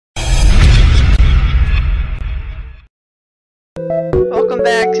Welcome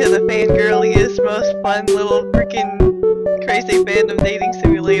back to the fangirliest, most fun little freaking crazy fandom dating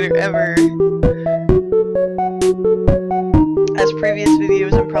simulator ever. As previous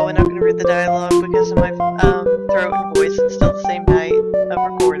videos, I'm probably not going to read the dialogue because of my throat and voice. It's still the same night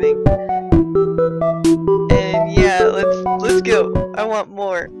of recording. And yeah, let's go. I want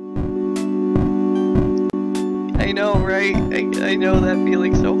more. I know, right? I know that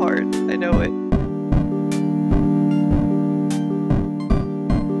feeling so hard. I know it.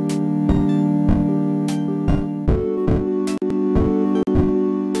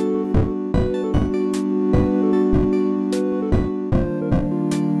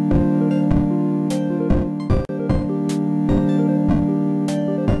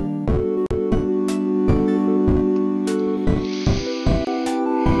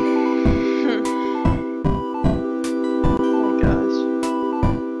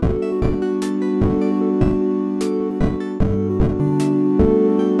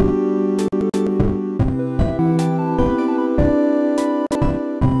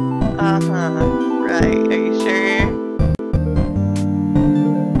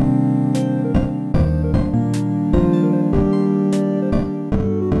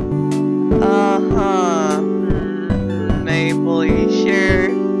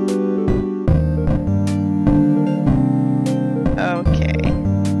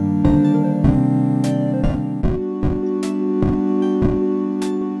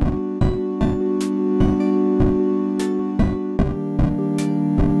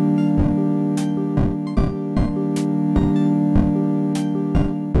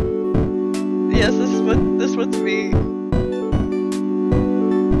 Yes, this one's me.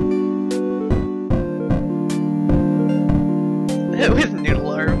 With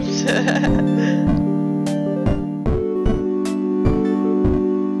noodle arms.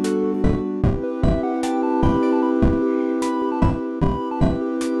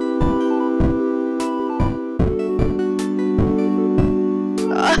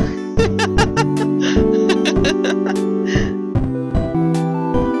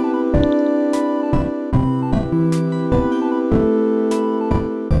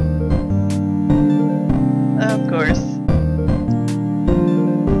 Of course.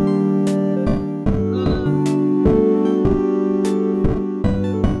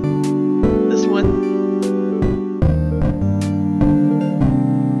 This one.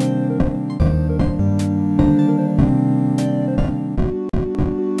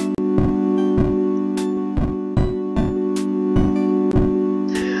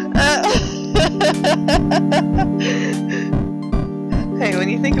 Hey, when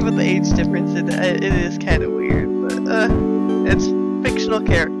you think about the age difference, it is kind of weird, but it's fictional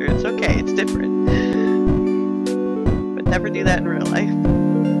character. It's okay. It's different, but never do that in real life.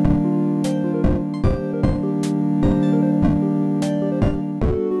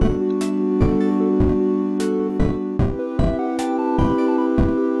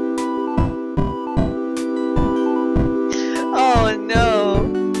 Oh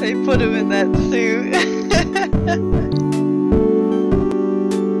no! They put him in that suit.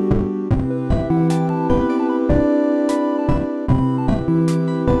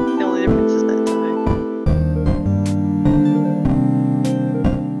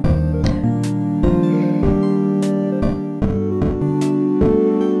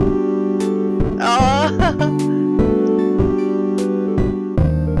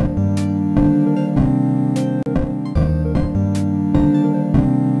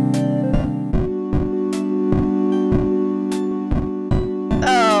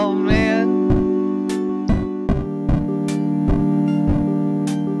 Oh man.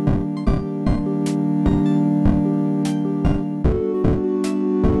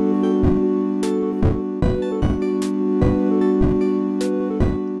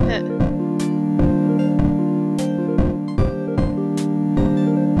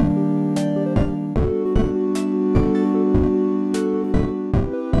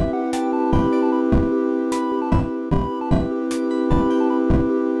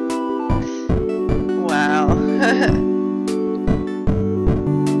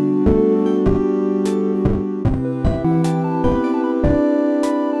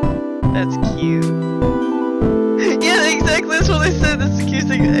 That's cute. Yeah, exactly. That's what I said. That's the cute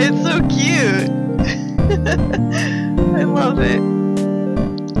thing. It's so cute. I love it.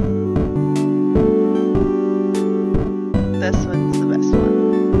 This one's the best one.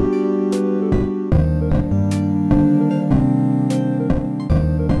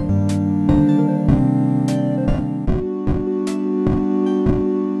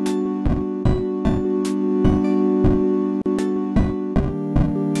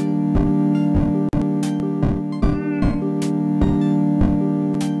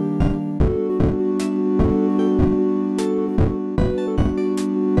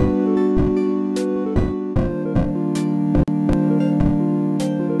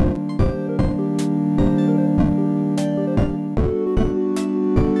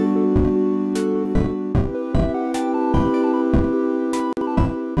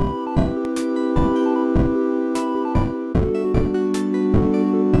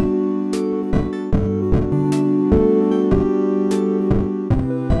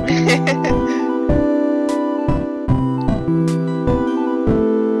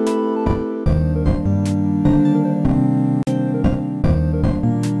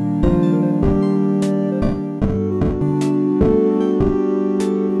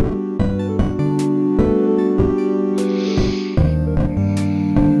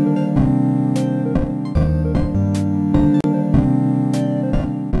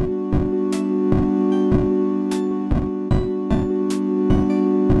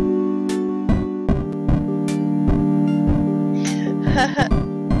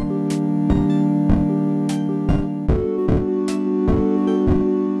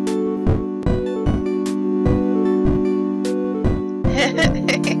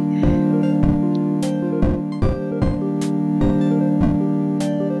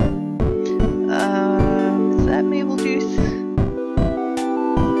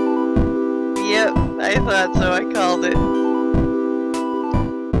 I thought so, I called it. Oh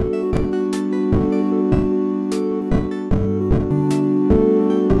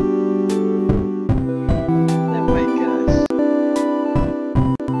my gosh.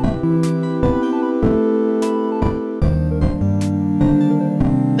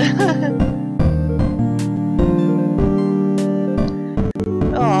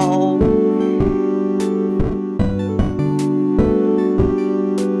 Oh.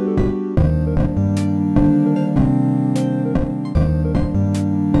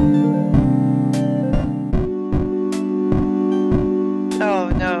 Oh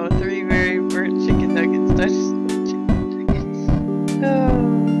no, 3 very burnt chicken nuggets. That's chicken nuggets. Oh.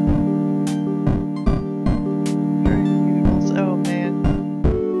 Burnt noodles. Oh man.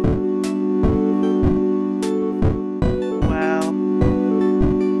 Wow.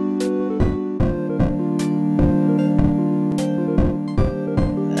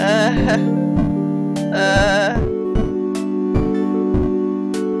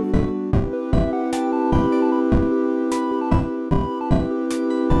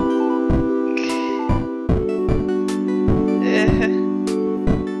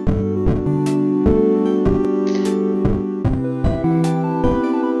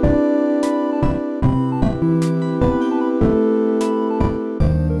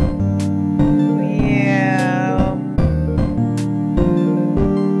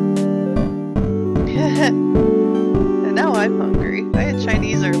 And now I'm hungry. I had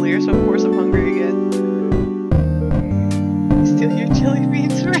Chinese earlier, so of course I'm hungry again. Steal your jelly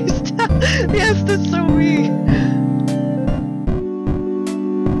beans first. Yes, that's so me.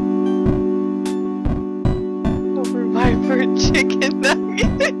 Over my burnt chicken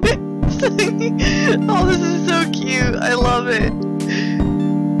nuggets. Oh, this is so cute. I love it.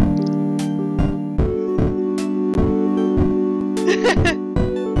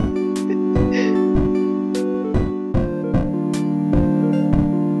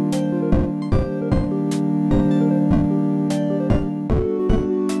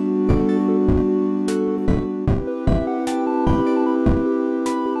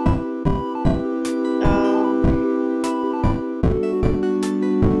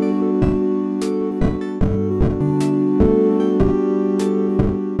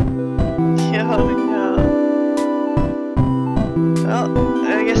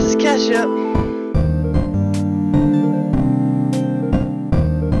 I guess it's ketchup.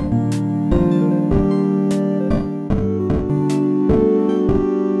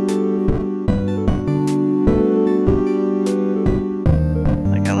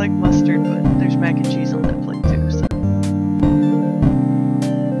 Like, I like mustard, but there's mac and cheese on that plate too, so.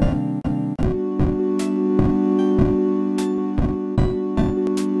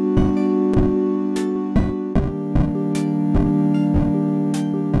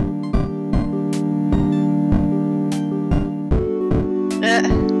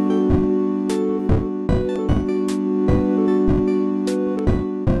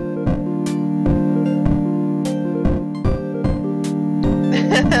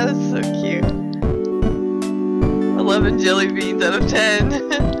 That's so cute. 11 jelly beans out of 10.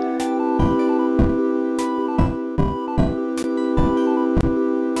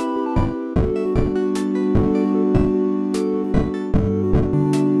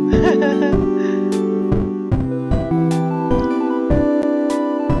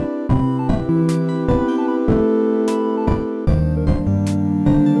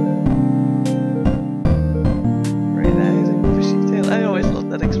 I always love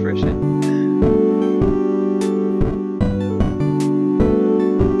that expression.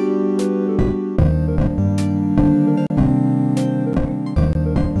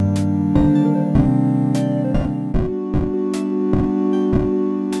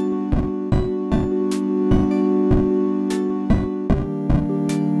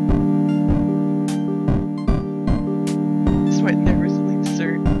 Sweat never sleeps,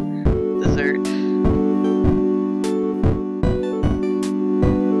 dessert.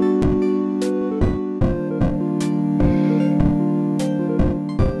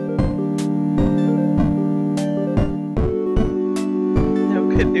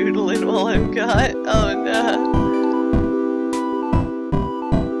 Noodling while I'm got. Oh no.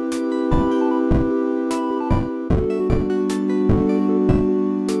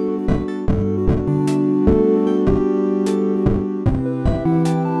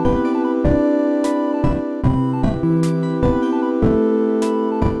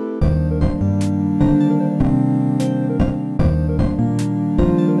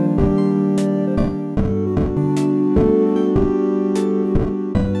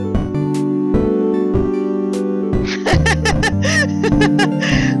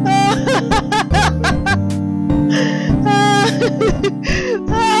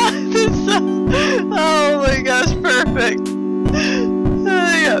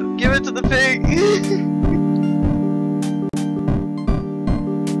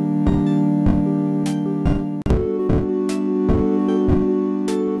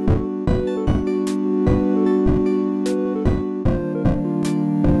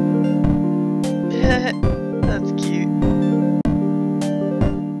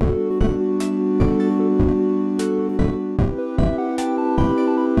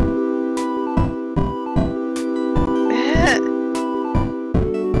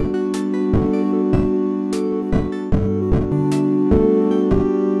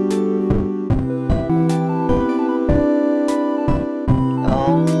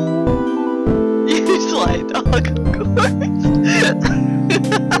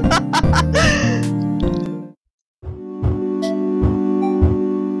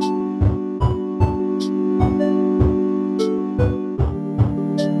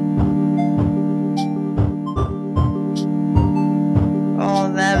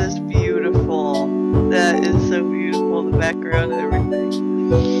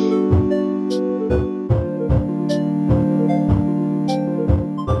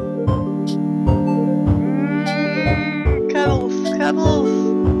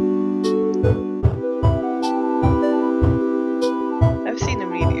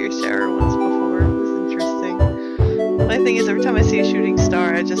 funny thing is, every time I see a shooting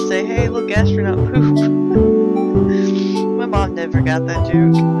star, I just say, "Hey, look, astronaut poop." My mom never got that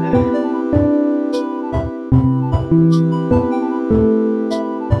joke.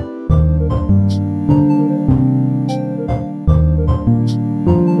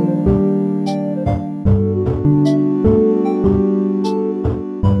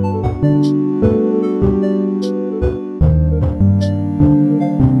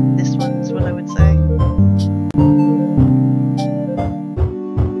 This one's what I would say.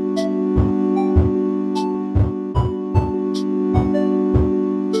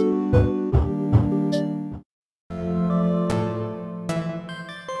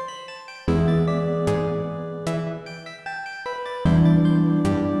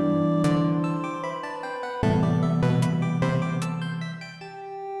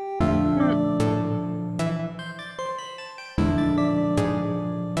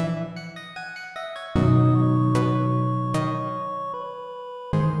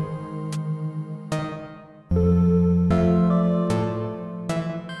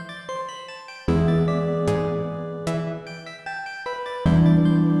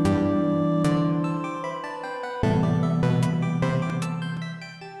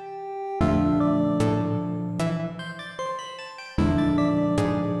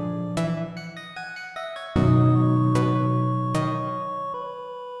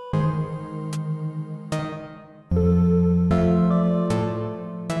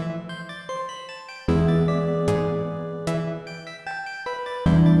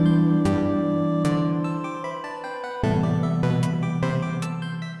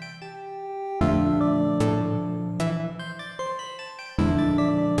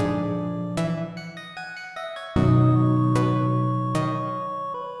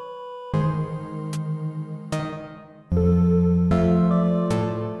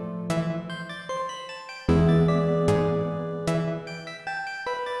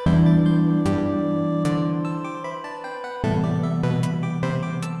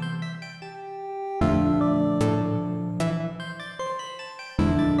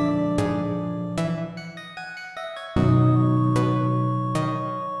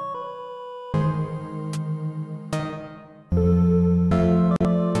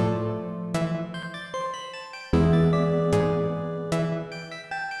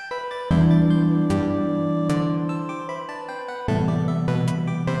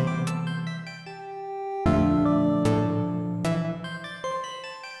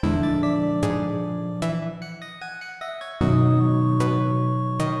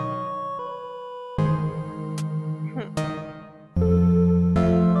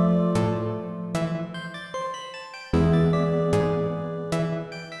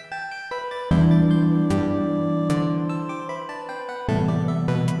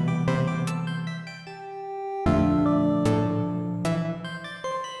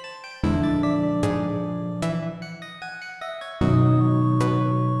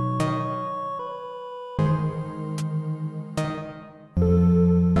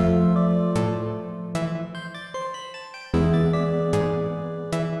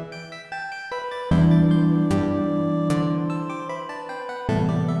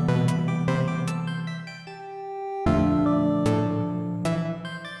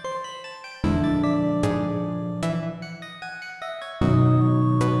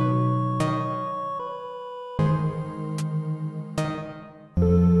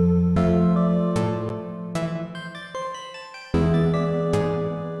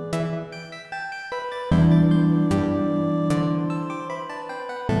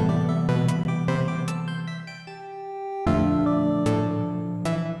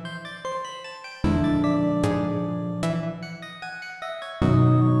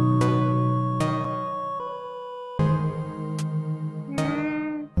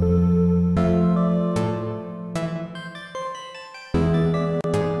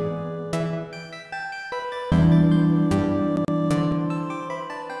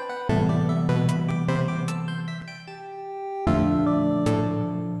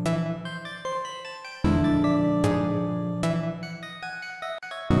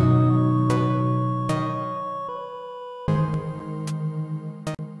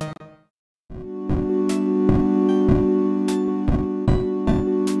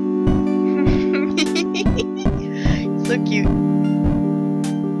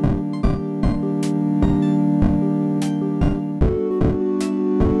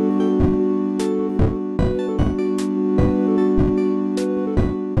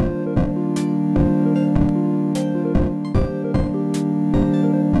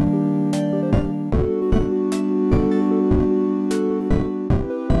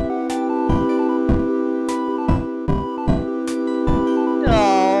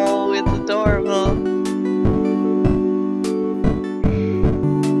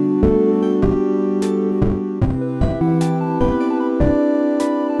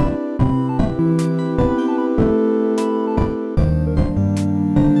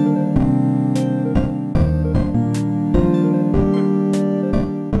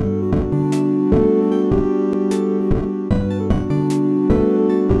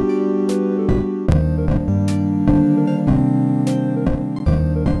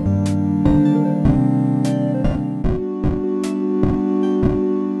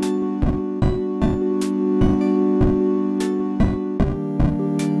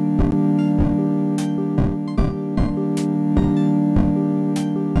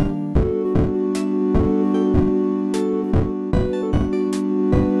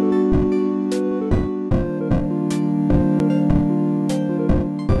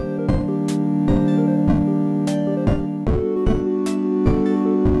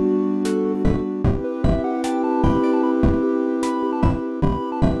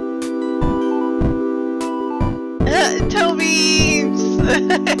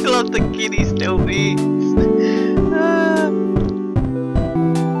 I love the kitty snow beats.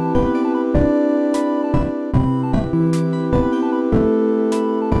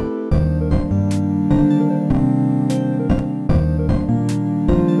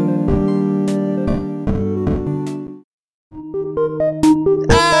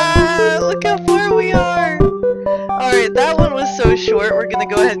 Look how far we are! Alright, that one was so short, we're gonna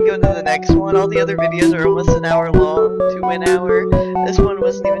go ahead and go to the next one. All the other videos are almost an hour long to an hour. This one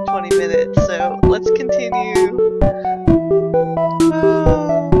wasn't even 20 minutes, so let's continue.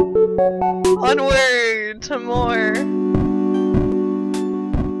 Onward to more.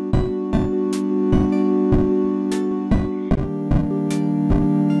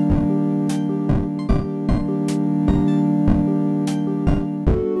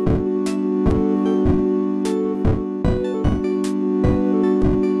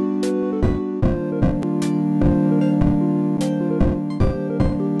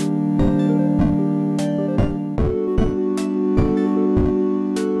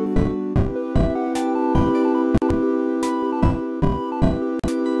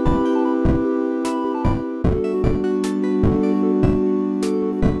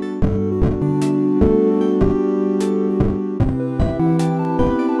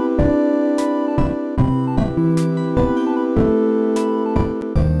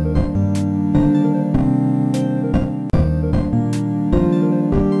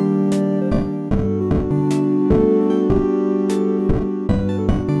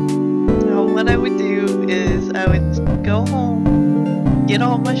 Get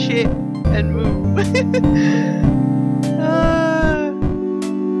all my shit and move. I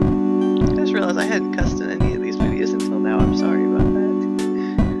just realized I hadn't cussed in any of these videos until now. I'm sorry about that.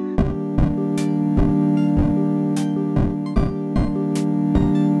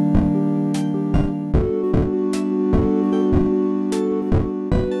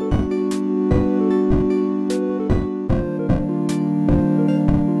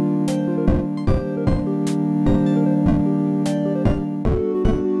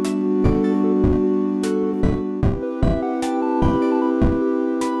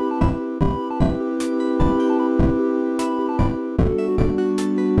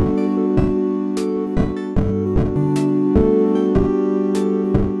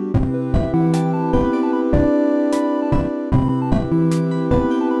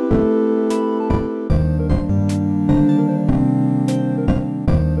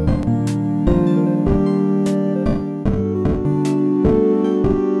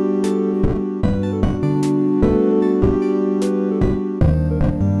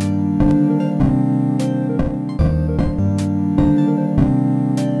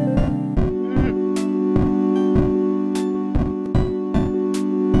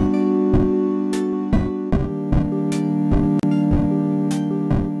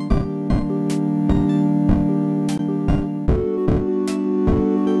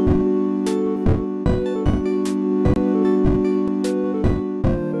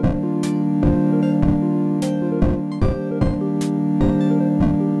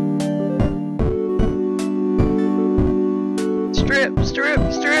 Strip,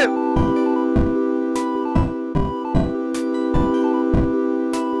 strip, strip!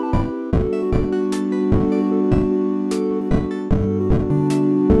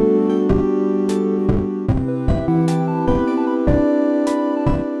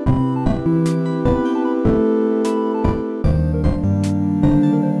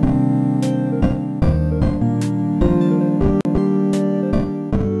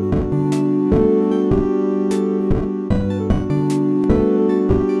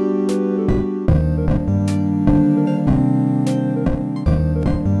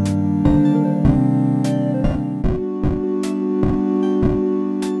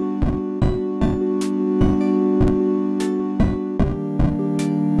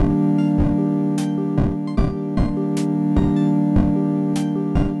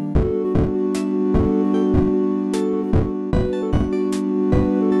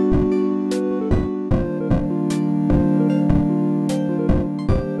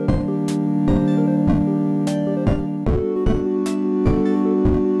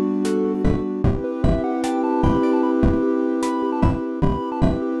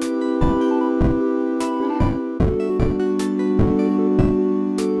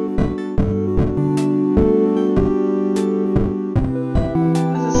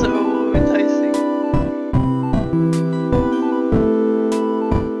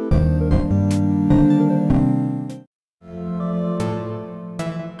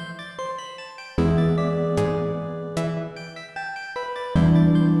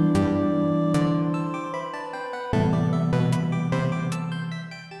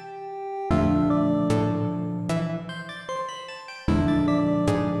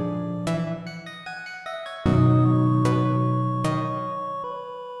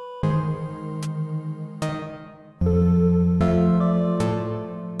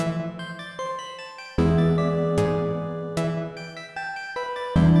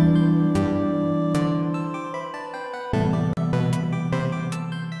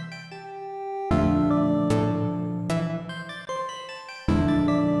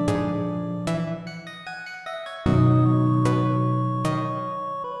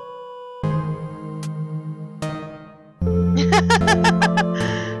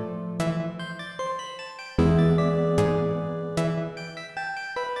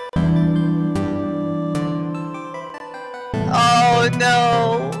 Oh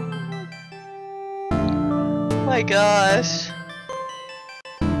no! My gosh.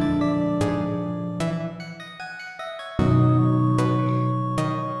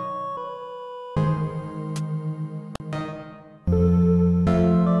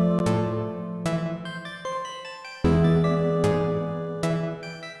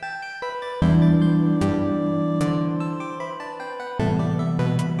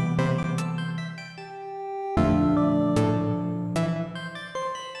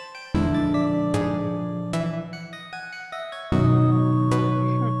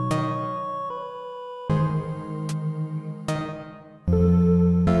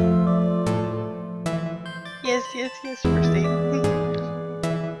 Yes, first aid.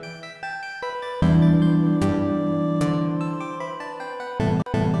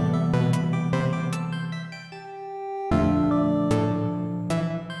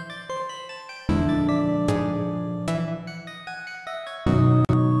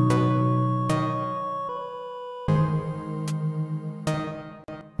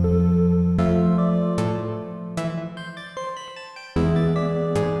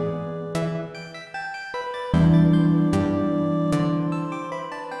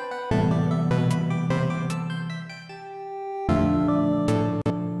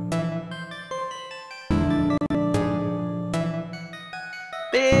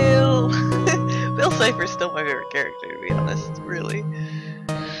 Bill! Bill Cipher's still my favorite character, to be honest, really.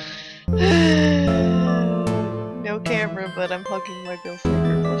 No camera, but I'm hugging my Bill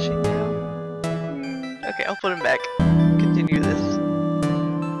Cipher plushie now. Okay, I'll put him back. Continue this.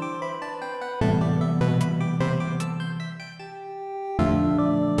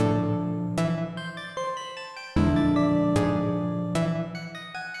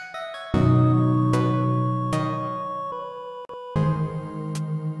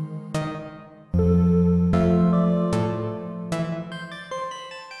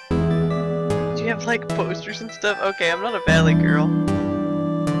 Do you have like posters and stuff? Okay, I'm not a Valley girl.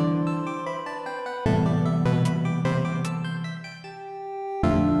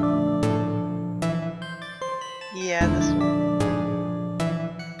 Yeah, this one.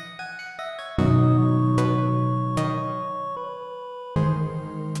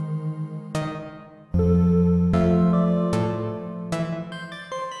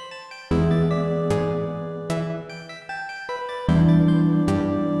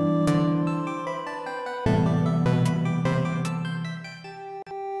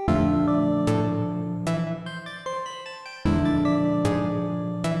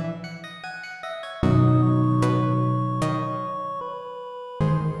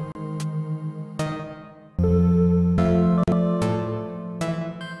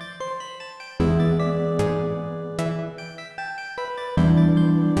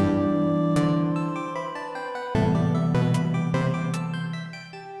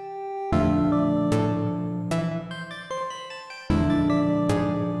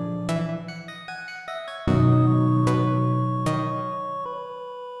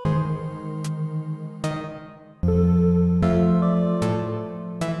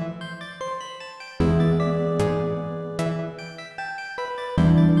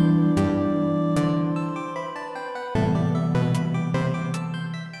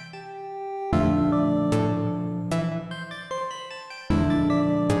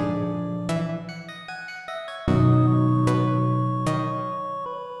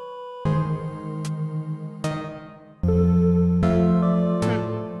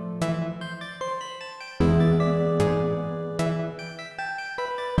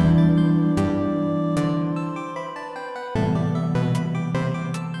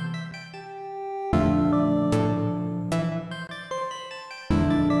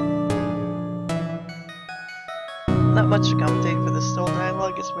 Not much to commentate for this still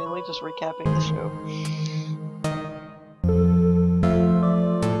dialogue, it's mainly just recapping the show.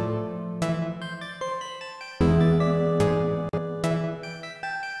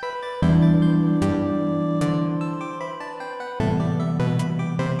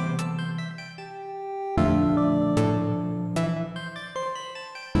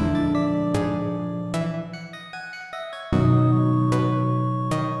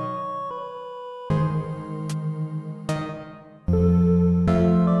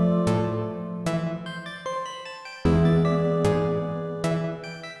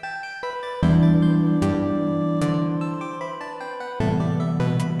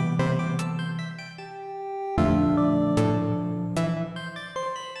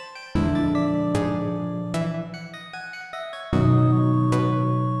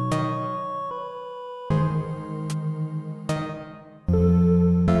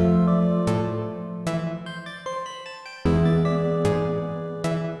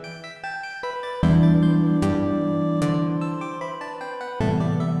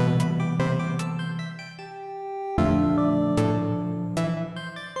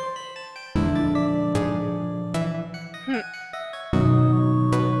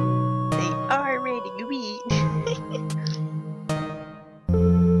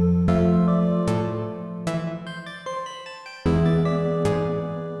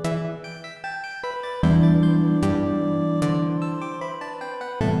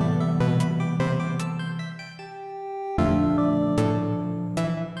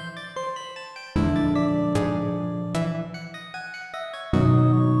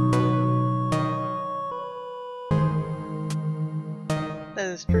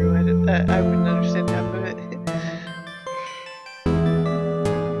 is true. I wouldn't understand half of it.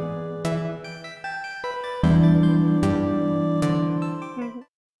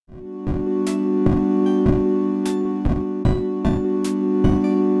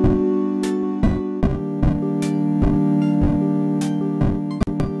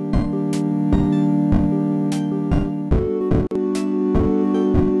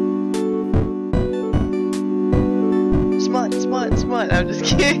 Smut. I'm just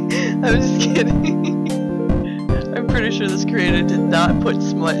kidding. I'm just kidding. I'm pretty sure this creator did not put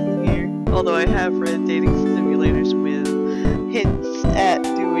smut in here. Although I have read dating simulators with hints at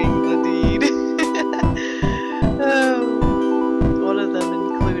doing the deed. One of them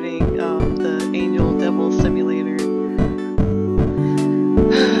including the Angel Devil Simulator.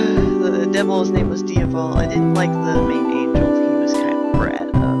 The devil's name was Diaval. I didn't like the main angel. He was kind of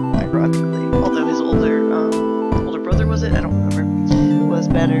brat, ironically. Although his older brother, was it? I don't remember. Was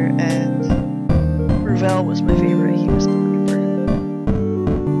better, and Ruvel was my favorite. He was the Reaper.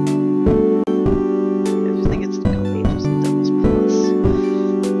 I just think it's called Angels and Devils Plus.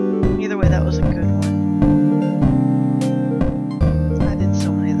 Either way, that was a good one. I did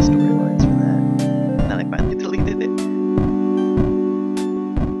so many of the storylines for that. And then I finally deleted it.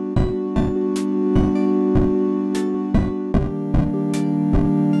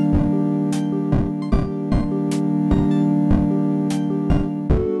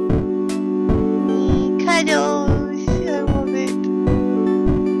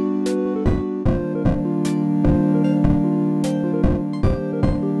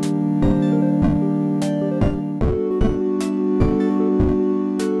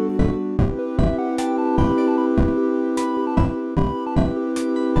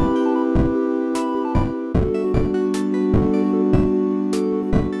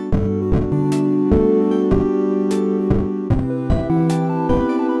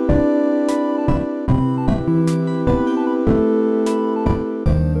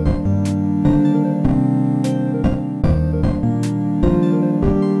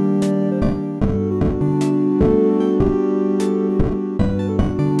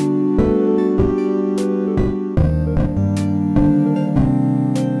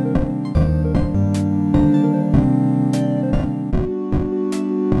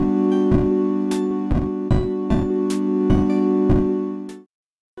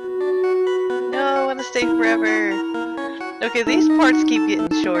 Stay forever. Okay, these parts keep getting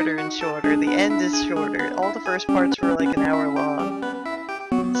shorter and shorter. The end is shorter. All the first parts were like an hour long.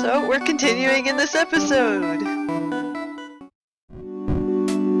 So we're continuing in this episode.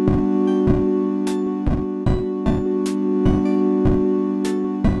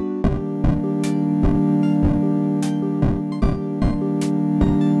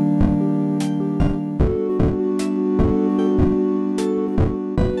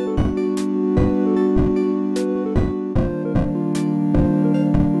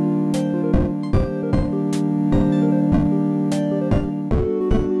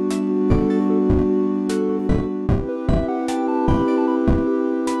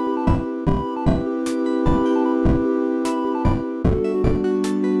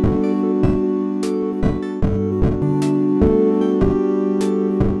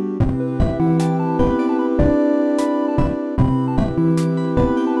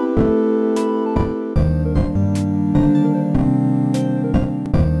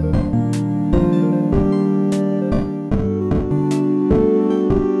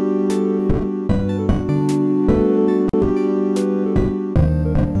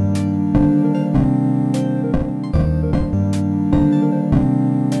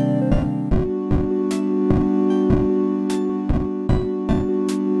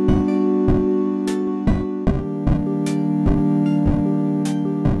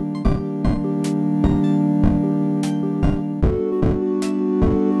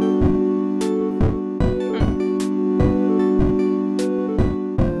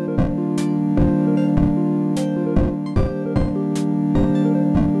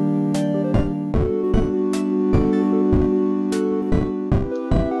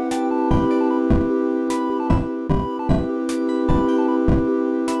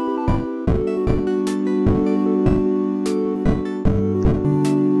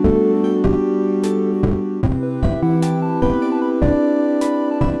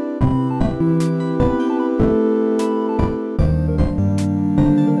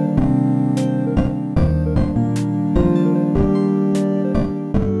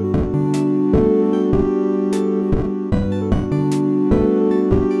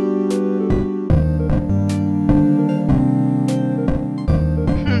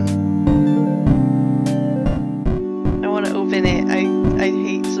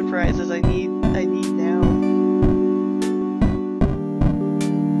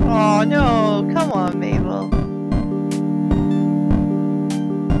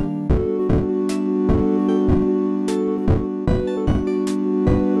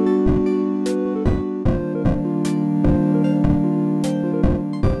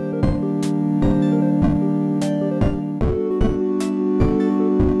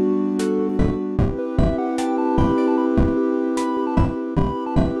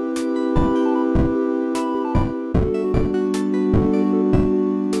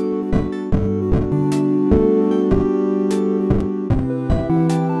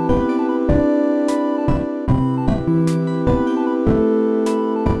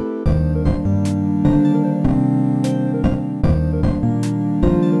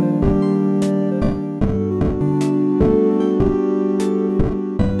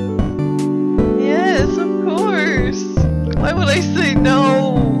 Why would I say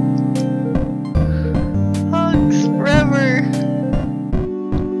no? Hugs forever.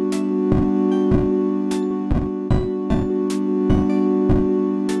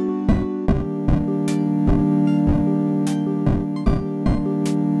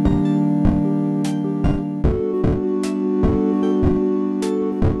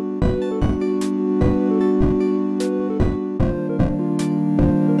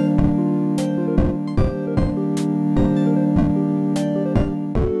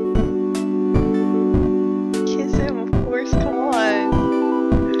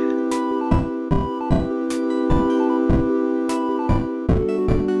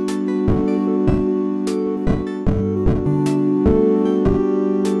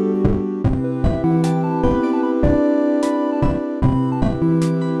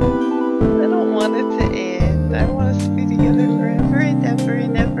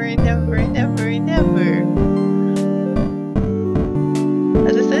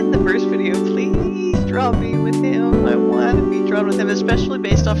 Especially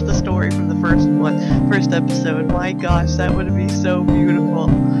based off the story from the first episode. My gosh, that would be so beautiful.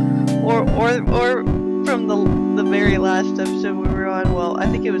 Or from the very last episode we were on. Well, I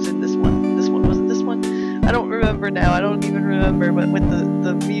think it was in this one. This one wasn't this one. I don't remember now. I don't even remember. But with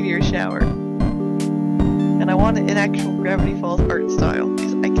the meteor shower. And I want it in actual Gravity Falls art style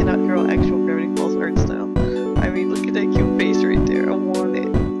because I cannot draw actual Gravity Falls art style. I mean, look at that cute face right there. I want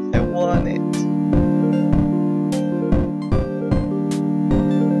it. I want it.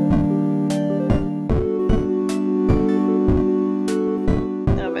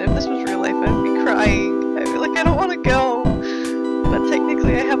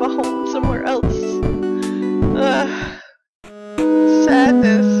 A home somewhere else.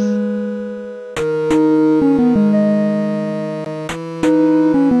 Sadness.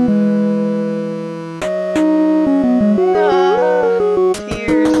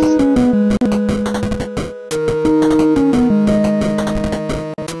 Tears.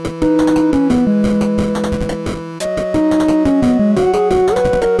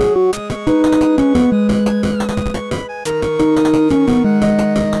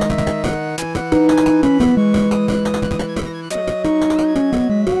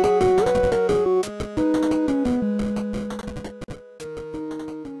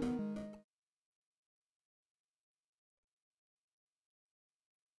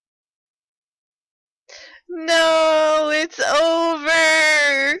 No, it's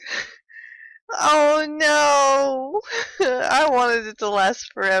over! Oh no! I wanted it to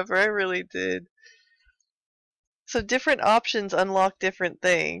last forever, I really did. So different options unlock different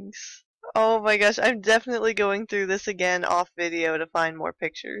things. Oh my gosh, I'm definitely going through this again off video to find more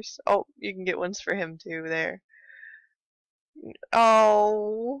pictures. Oh, you can get ones for him too, there.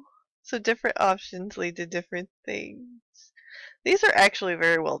 Oh, so different options lead to different things. These are actually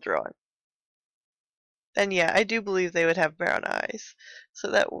very well drawn. And yeah, I do believe they would have brown eyes.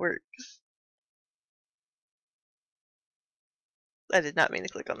 So that works. I did not mean to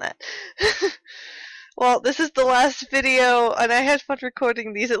click on that. Well, this is the last video, and I had fun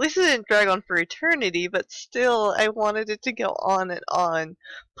recording these. At least it didn't drag on for eternity, but still, I wanted it to go on and on.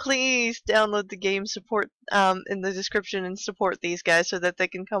 Please download the game support in the description and support these guys so that they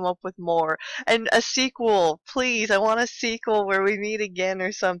can come up with more. And a sequel, please. I want a sequel where we meet again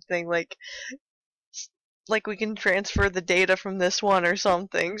or something. Like we can transfer the data from this one or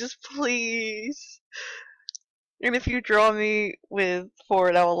something. Just please. And if you draw me for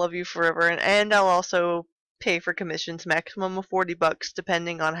it, I will love you forever. And I'll also pay for commissions, maximum of $40,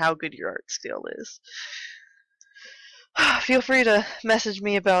 depending on how good your art skill is. Feel free to message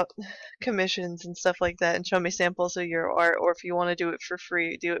me about commissions and stuff like that, and show me samples of your art. Or if you want to do it for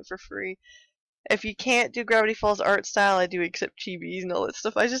free, do it for free. If you can't do Gravity Falls art style, I do accept chibis and all that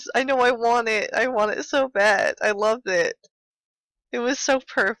stuff. I know I want it. I want it so bad. I loved it. It was so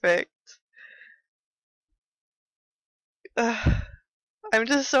perfect. I'm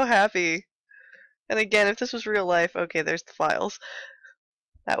just so happy. And again, if this was real life, okay, there's the files.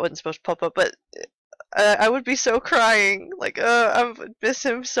 That wasn't supposed to pop up, but I would be so crying. Like, I miss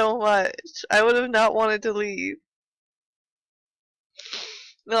him so much. I would have not wanted to leave.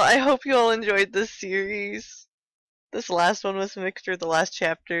 Well, I hope you all enjoyed this series. This last one with Victor, the last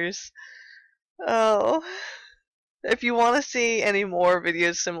chapters. Oh. If you want to see any more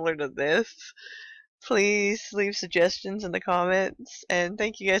videos similar to this, please leave suggestions in the comments. And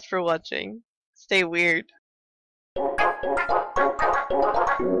thank you guys for watching. Stay weird.